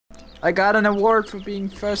I got an award for being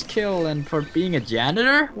first kill and for being a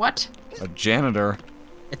janitor? What? A janitor?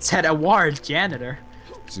 It said award, janitor.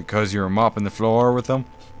 Is it because you were mopping the floor with them?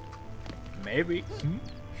 Maybe.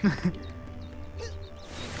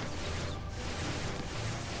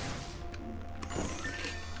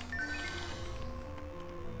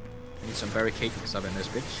 Need some barricade stuff in this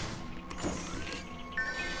bitch.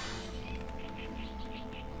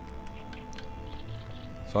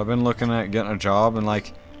 So I've been looking at getting a job, and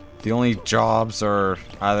like, the only jobs are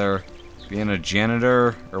either being a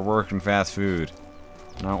janitor or working fast food.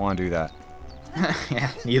 And I don't want to do that. Yeah,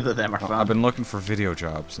 neither of them are fun. I've been looking for video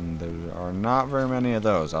jobs, and there are not very many of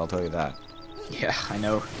those, I'll tell you that. Yeah, I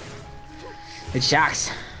know. It shocks.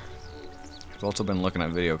 I've also been looking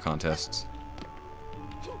at video contests.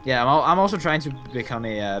 Yeah, I'm also trying to become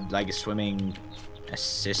a like a swimming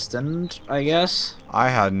assistant, I guess. I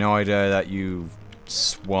had no idea that you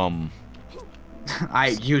swum. I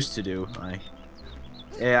used to do.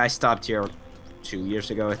 I stopped here 2 years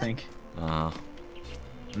ago, I think. And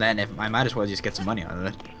then I might as well just get some money out of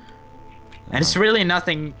it. And it's really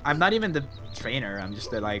nothing. I'm not even the trainer. I'm just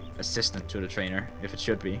the like assistant to the trainer, if it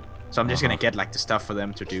should be. So I'm just gonna get like the stuff for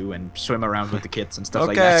them to do and swim around with the kids and stuff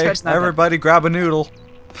like that. So it's not everybody grab a noodle.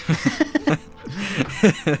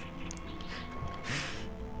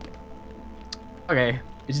 Okay,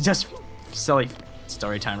 it's just silly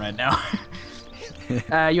story time right now.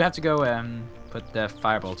 You have to go put the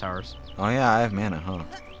fireball towers. Oh yeah, I have mana, huh?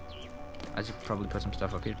 I should probably put some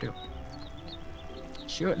stuff up here too.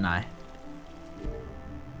 Shouldn't I?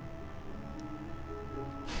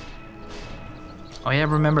 Oh yeah, I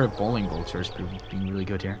remember bowling ball towers being really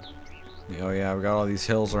good here. Oh yeah, we got all these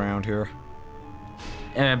hills around here.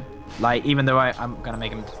 Like, even though I'm gonna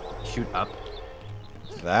make them shoot up.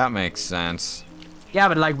 That makes sense. Yeah,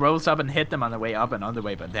 but like rolls up and hit them on the way up and on the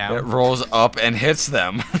way but down. It rolls up and hits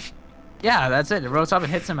them. Yeah, that's it. It rolls up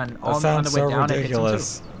and hits them, and on the way so down ridiculous. it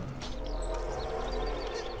hits them too.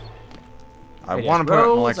 I want to put an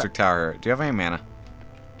electric tower here. Do you have any mana?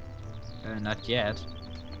 Not yet.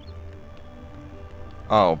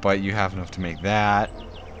 Oh, but you have enough to make that.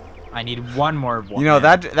 I need one more. You know,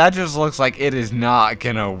 that just looks like it is not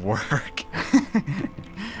gonna work.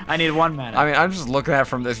 I need 1 mana. I mean, I'm just looking at it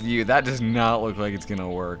from this view. That does not look like it's gonna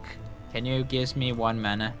work. Can you give me 1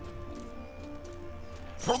 mana?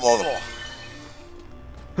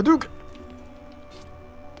 Hadouken!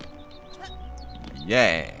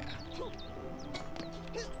 Yeah.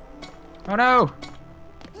 Oh no!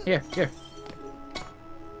 Here.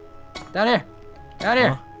 Down here! Down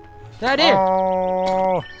here! Down here!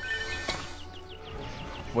 Oh.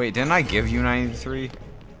 Wait, didn't I give you 93?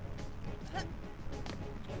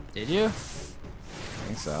 Did you? I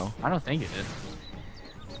think so. I don't think you did.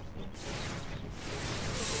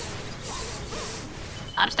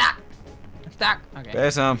 I'm stuck! Okay.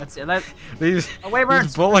 There's some. Let's see. These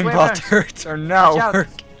Wyverns! bowling ball turrets are not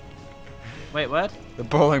working. Wait, what? The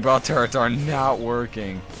bowling ball turrets are not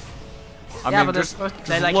working. I mean, but just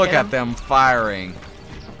like, look at them firing.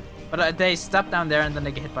 But they stop down there and then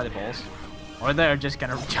they get hit by the balls. Or they're just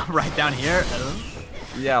gonna jump right down here.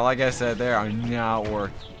 Yeah, like I said, they are not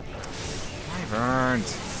working. Wyverns.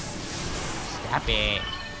 Stop it.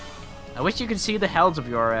 I wish you could see the health of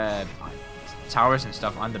your towers and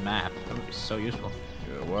stuff on the map. That would be so useful.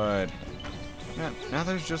 It would. Now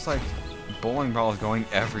there's just like bowling balls going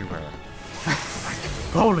everywhere.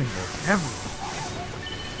 Bowling balls everywhere.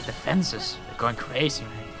 The fences are going crazy,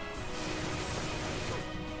 man.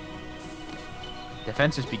 The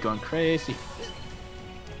fences be going crazy.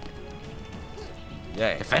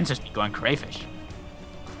 Yeah. The fences be going crayfish.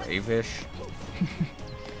 Crayfish?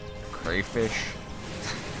 Crayfish?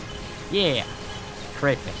 Yeah.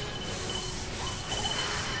 Crayfish.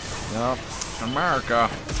 Nope. America.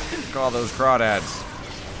 Call those crawdads.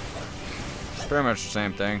 Pretty much the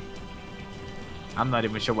same thing. I'm not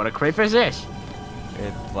even sure what a crayfish is.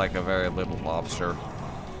 It's like a very little lobster.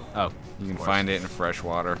 Oh. You can find it in fresh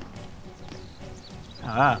water.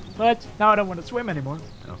 But now I don't want to swim anymore.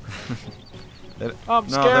 Oh. I'm no,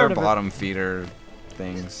 scared they're of bottom feeder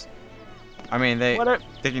things. I mean, they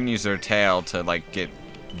can use their tail to like get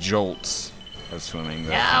jolts of swimming. No,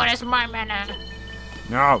 that's my mana.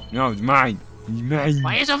 No, it's mine. It's mine.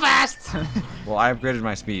 Why are you so fast? Well, I upgraded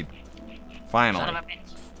my speed. Finally. Son of a bitch.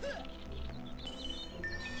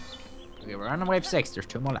 Okay, we're on wave 6. There's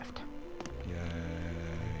 2 more left. Yay.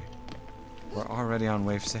 We're already on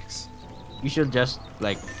wave 6. You should just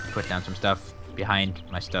like put down some stuff behind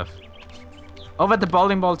my stuff. Over at the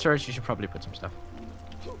bowling ball church, you should probably put some stuff.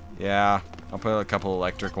 Yeah, I'll put a couple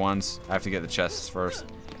electric ones. I have to get the chests first,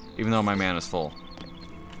 even though my mana's full.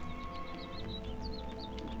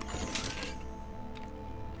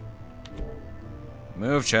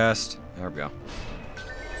 Move, chest. There we go.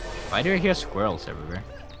 Why do I hear squirrels everywhere?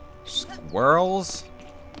 Squirrels?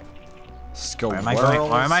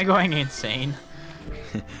 Why am I going insane?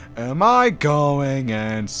 Am I going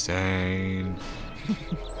insane?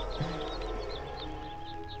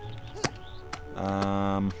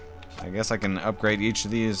 I guess I can upgrade each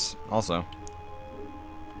of these also.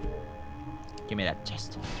 Give me that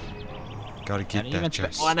chest. Gotta get that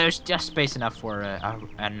chest. Oh, there's just space enough for a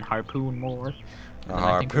harpoon more. A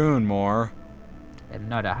harpoon more?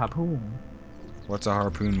 Not a harpoon. What's a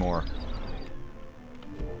harpoon more?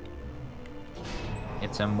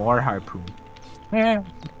 It's a more harpoon.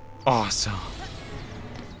 Awesome.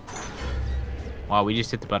 Wow, we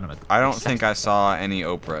just hit the bottom of it. I don't think I saw any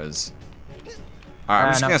Oprahs. Alright,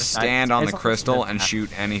 I'm just gonna stand on the crystal and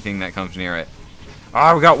shoot anything that comes near it.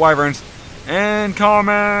 Ah, we got wyverns!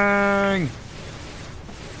 Incoming!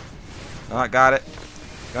 Oh, got it.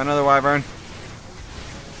 Got another wyvern.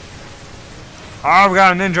 Oh, we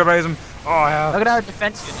got a ninja basem. Oh, yeah. Look at our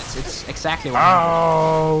defense units. It's exactly what.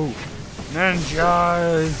 Oh!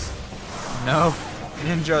 Ninjas! No.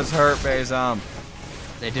 Ninjas hurt basem.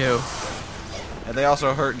 They do. And they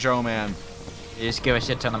also hurt Joe Man. You just give a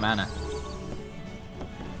shit ton of mana.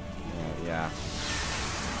 Yeah.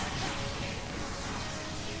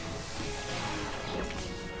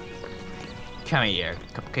 Come here,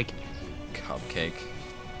 cupcake. Cupcake.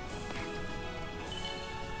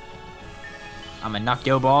 I'ma knock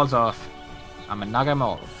your balls off. I'ma knock them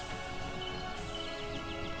off.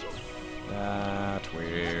 That's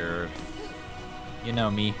weird. You know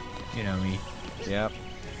me. You know me. Yep.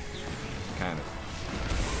 Kind of.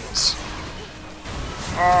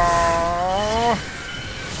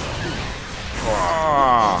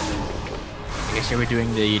 I guess you were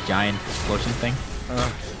doing the giant explosion thing.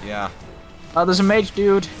 Yeah. Oh, there's a mage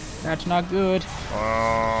dude. That's not good.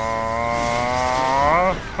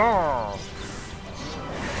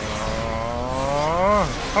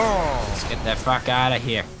 Let's get the fuck out of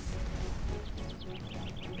here.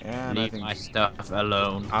 And leave my stuff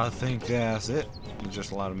alone. I think that's it. There's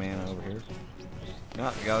just a lot of mana over here.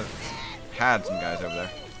 No, you guys had some guys over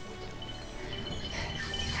there.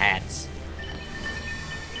 Hats.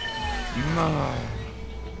 No.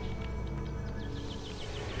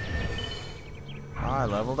 I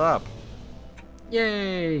leveled up.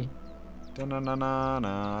 Yay! Da na na na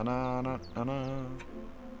na na na na na.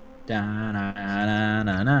 Da na na na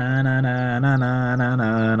na na na na na na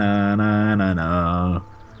na na na na.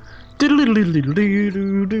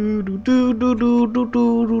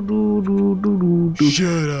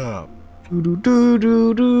 Shut up.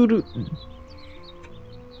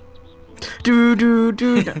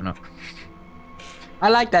 No. I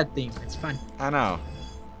like that theme. It's fun. I know.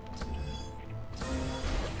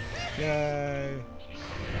 Yay.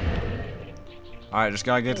 Alright, just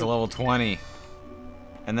gotta get to level 20.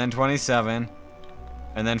 And then 27.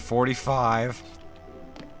 And then 45.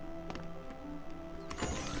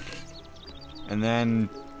 And then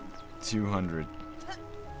 200.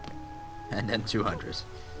 And then 200.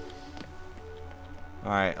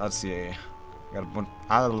 Alright, let's see. I got a bunch.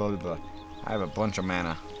 I have a bunch of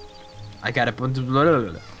mana. I got a bunch of.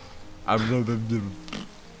 I'm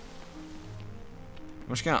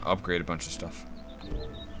just gonna upgrade a bunch of stuff.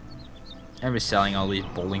 I was selling all these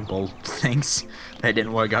bowling ball things. That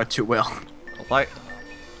didn't work out too well. Like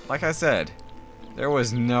I said, there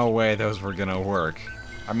was no way those were gonna work.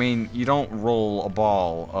 I mean, you don't roll a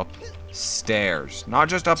ball up stairs. Not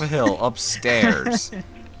just up a hill, upstairs.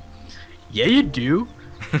 Yeah, you do.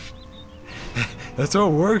 That's how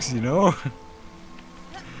it works, you know?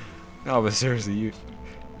 No, but seriously, you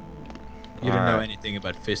don't know anything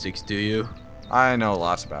about physics, do you? I know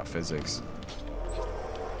lots about physics.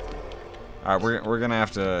 Alright, we're gonna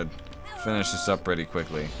have to finish this up pretty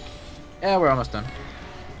quickly. Yeah, we're almost done.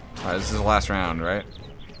 Alright, this is the last round, right?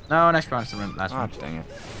 No, next round's the last Oh, one. dang it.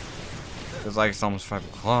 It's like it's almost 5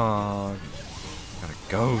 o'clock. Gotta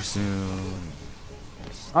go soon.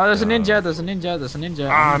 Oh, there's a ninja, there's a ninja, there's a ninja.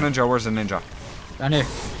 Ah, ninja, where's the ninja? Down here.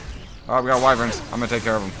 Oh, we got wyverns. I'm gonna take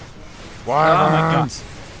care of them. Wyverns! Oh my god.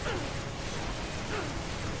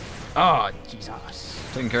 Oh, Jesus.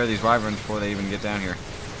 Taking care of these wyverns before they even get down here.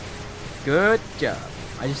 Good job.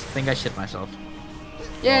 I just think I shit myself.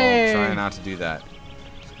 Yay! Well, try not to do that.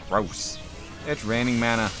 Gross. It's raining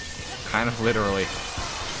mana. Kind of literally.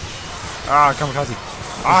 Ah, kamikaze.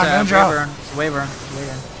 Ah, ninja! It's a wyvern. It's a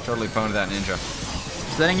wyvern. Totally pwned that ninja.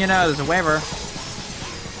 Just letting you know, there's a wyvern.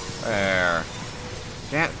 There.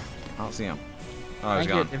 Can't. I don't see him. Oh, he's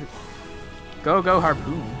gone. Go,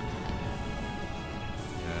 harpoon.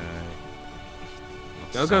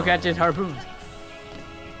 Go catch his harpoon.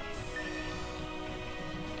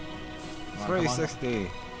 360.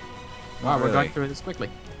 Wow, we're really. going through this quickly.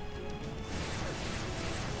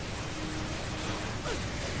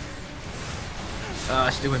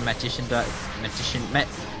 It's doing magician dudes.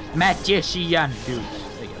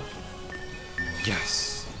 There you go.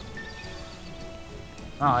 Yes.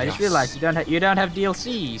 Oh, I just realized you don't have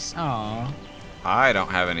DLCs. Oh. I don't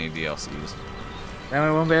have any DLCs. Then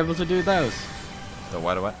we won't be able to do those. The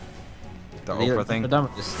what? The Oprah thing?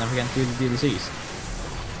 Just never gonna do the DLCs.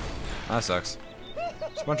 That sucks.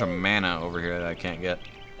 There's a bunch of mana over here that I can't get.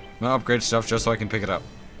 I'm gonna upgrade stuff just so I can pick it up.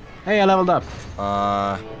 Hey, I leveled up.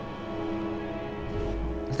 Uh,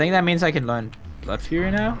 I think that means I can learn Blood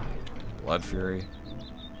Fury now. Blood Fury.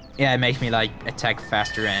 Yeah, it makes me like attack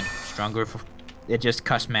faster and stronger. It just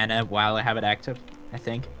costs mana while I have it active, I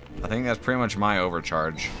think. I think that's pretty much my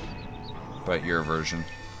overcharge, but your version.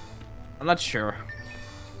 I'm not sure.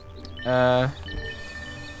 Tower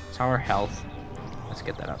health. Let's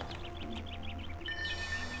get that up.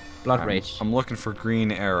 Blood Rage. I'm looking for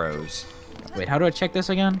green arrows. Wait, how do I check this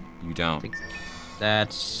again? You don't.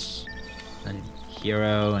 That's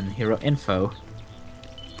hero and hero info.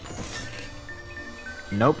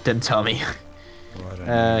 Nope, didn't tell me.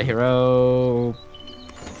 Hero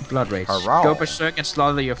Blood Rage. Hurrah. Go berserk and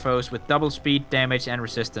slaughter your foes with double speed, damage, and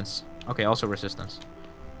resistance. Okay, also resistance.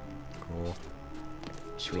 Cool.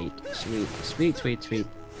 Sweet.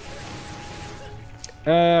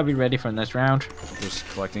 I'll be ready for this round. Just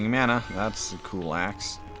collecting mana. That's a cool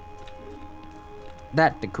axe.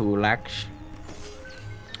 That the cool axe.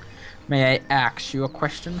 May I ask you a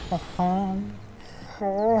question?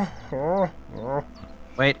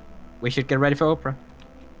 Wait, we should get ready for Oprah.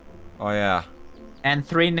 Oh yeah. And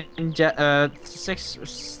six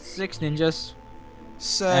ninjas.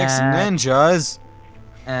 6 ninjas.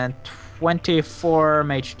 And 24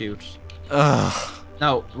 mage dudes. Ugh.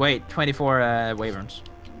 No, wait, 24 wyverns.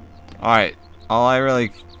 Alright.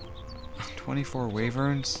 24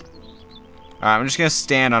 wyverns? Alright, I'm just gonna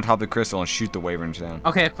stand on top of the crystal and shoot the wyverns down.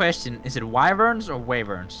 Okay, a question. Is it wyverns or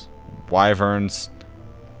wyverns? Wyverns.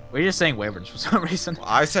 We're just saying wyverns for some reason.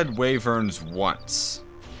 I said wyverns once.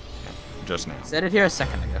 Just now. Said it here a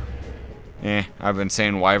second ago. I've been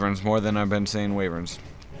saying wyverns more than I've been saying wyverns.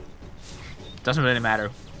 Doesn't really matter.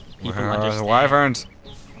 People Where are the understand. wyverns?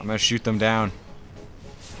 I'm gonna shoot them down.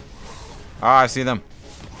 Ah, I see them.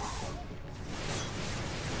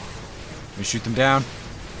 Let me shoot them down.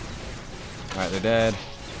 Alright, they're dead.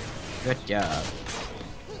 Good job.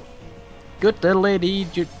 Good little lady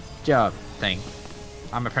job thing.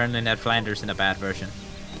 I'm apparently Ned Flanders in a bad version.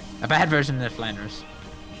 A bad version of Ned Flanders.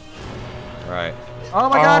 Right. Oh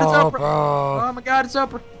my god, it's Oprah! Oh my god, it's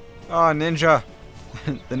Oprah! Oh, ninja.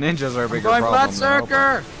 The ninjas are a bigger problem. Blood than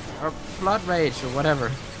Circle! Or Blood Rage, or whatever.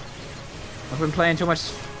 I've been playing too much...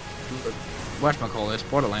 whatchamacallit,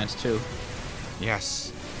 Borderlands 2.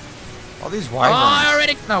 Yes. All these Oh, wyverns. I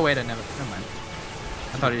already... No, wait, never mind.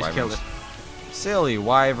 I thought he just killed it. Silly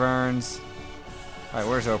wyverns. Alright,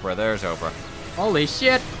 where's Oprah? There's Oprah. Holy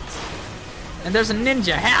shit! And there's a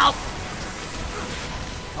ninja, help!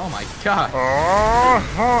 Oh my god. Oh,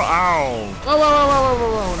 ow.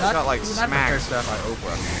 Whoa. I got like not smacked stuff. by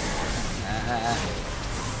Oprah.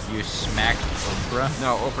 You smacked Oprah?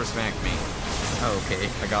 No, Oprah smacked me. Oh, okay.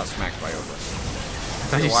 I got smacked by Oprah. I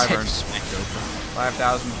thought you said wyverns. smacked Oprah.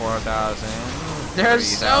 5,000, 4,000. There's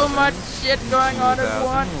so much shit going on at 2,000,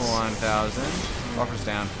 once. 1,000. Oprah's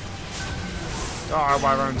down. Oh,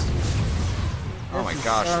 wyverns. Oh my This is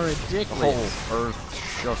gosh. so The ridiculous. whole earth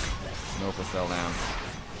shook and Oprah fell down.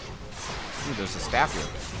 Ooh, there's a staff here.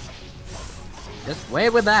 Just wait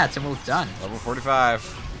with that and we're done. Level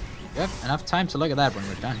 45. Yep, enough time to look at that when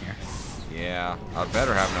we're done here. Yeah, I'd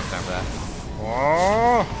better have enough time for that.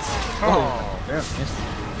 Oh! Oh, barely missed it.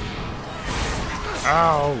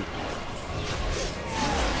 Ow!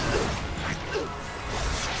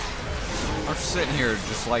 I'm just sitting here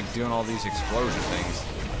just like doing all these explosion things.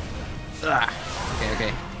 Ah.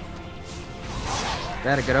 Okay.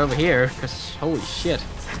 Better get over here, cause holy shit.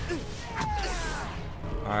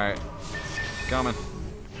 Alright. Coming.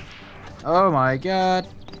 Oh my god.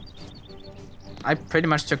 I pretty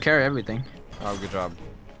much took care of everything. Oh, good job.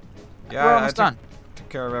 We're Yeah, almost done. Took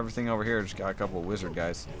care of everything over here. Just got a couple of wizard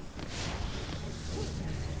guys.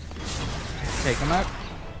 Take them out.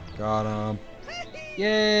 Got them.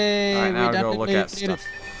 Yay! Alright, now we go look at did it. stuff.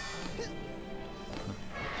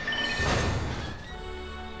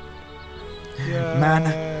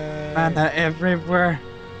 Mana everywhere.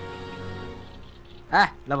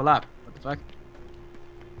 Ah, level up. What the fuck?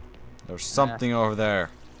 There's something over there.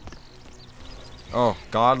 Oh,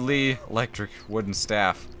 godly electric wooden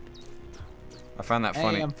staff. I found that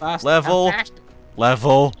funny. I'm fast. Level I'm fast.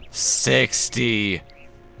 Level 60.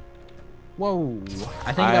 Whoa.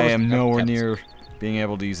 I think I that was am nowhere near being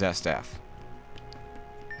able to use that staff.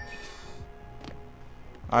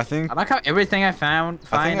 I think I like how everything I found.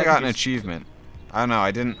 I think I got an achievement. I don't know.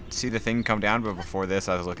 I didn't see the thing come down, but before this,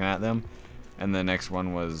 I was looking at them, and the next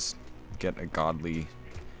one was get a godly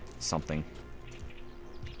something.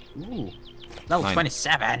 Ooh, level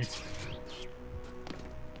 27.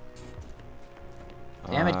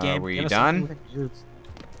 Damn it, game. Are we done?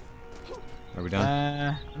 Are we done?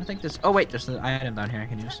 I don't think there's. Oh wait, there's an item down here I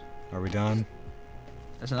can use. Are we done?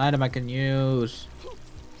 There's an item I can use.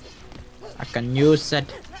 I can use it.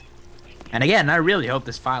 And again, I really hope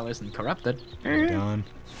this file isn't corrupted. Are we done?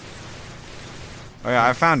 Oh yeah,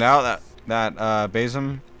 I found out that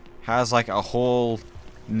Basem has like a whole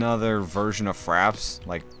another version of Fraps,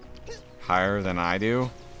 like higher than I do.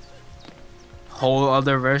 Whole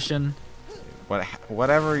other version.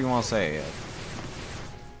 Whatever you want to say.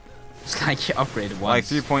 It's like he upgraded once.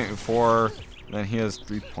 Like 3.4, then he has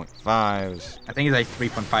 3.5. I think it's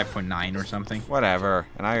like 3.5.9 or something. Whatever,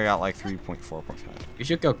 and I got like 3.4.5. You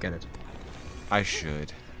should go get it. I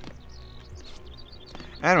should.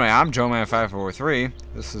 Anyway, I'm JoeMan543.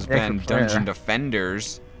 This has been Dungeon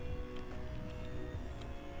Defenders.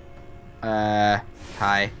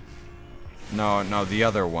 Hi. No, the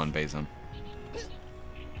other one, Basem.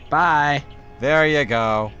 Bye. There you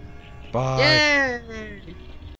go. Bye. Yay!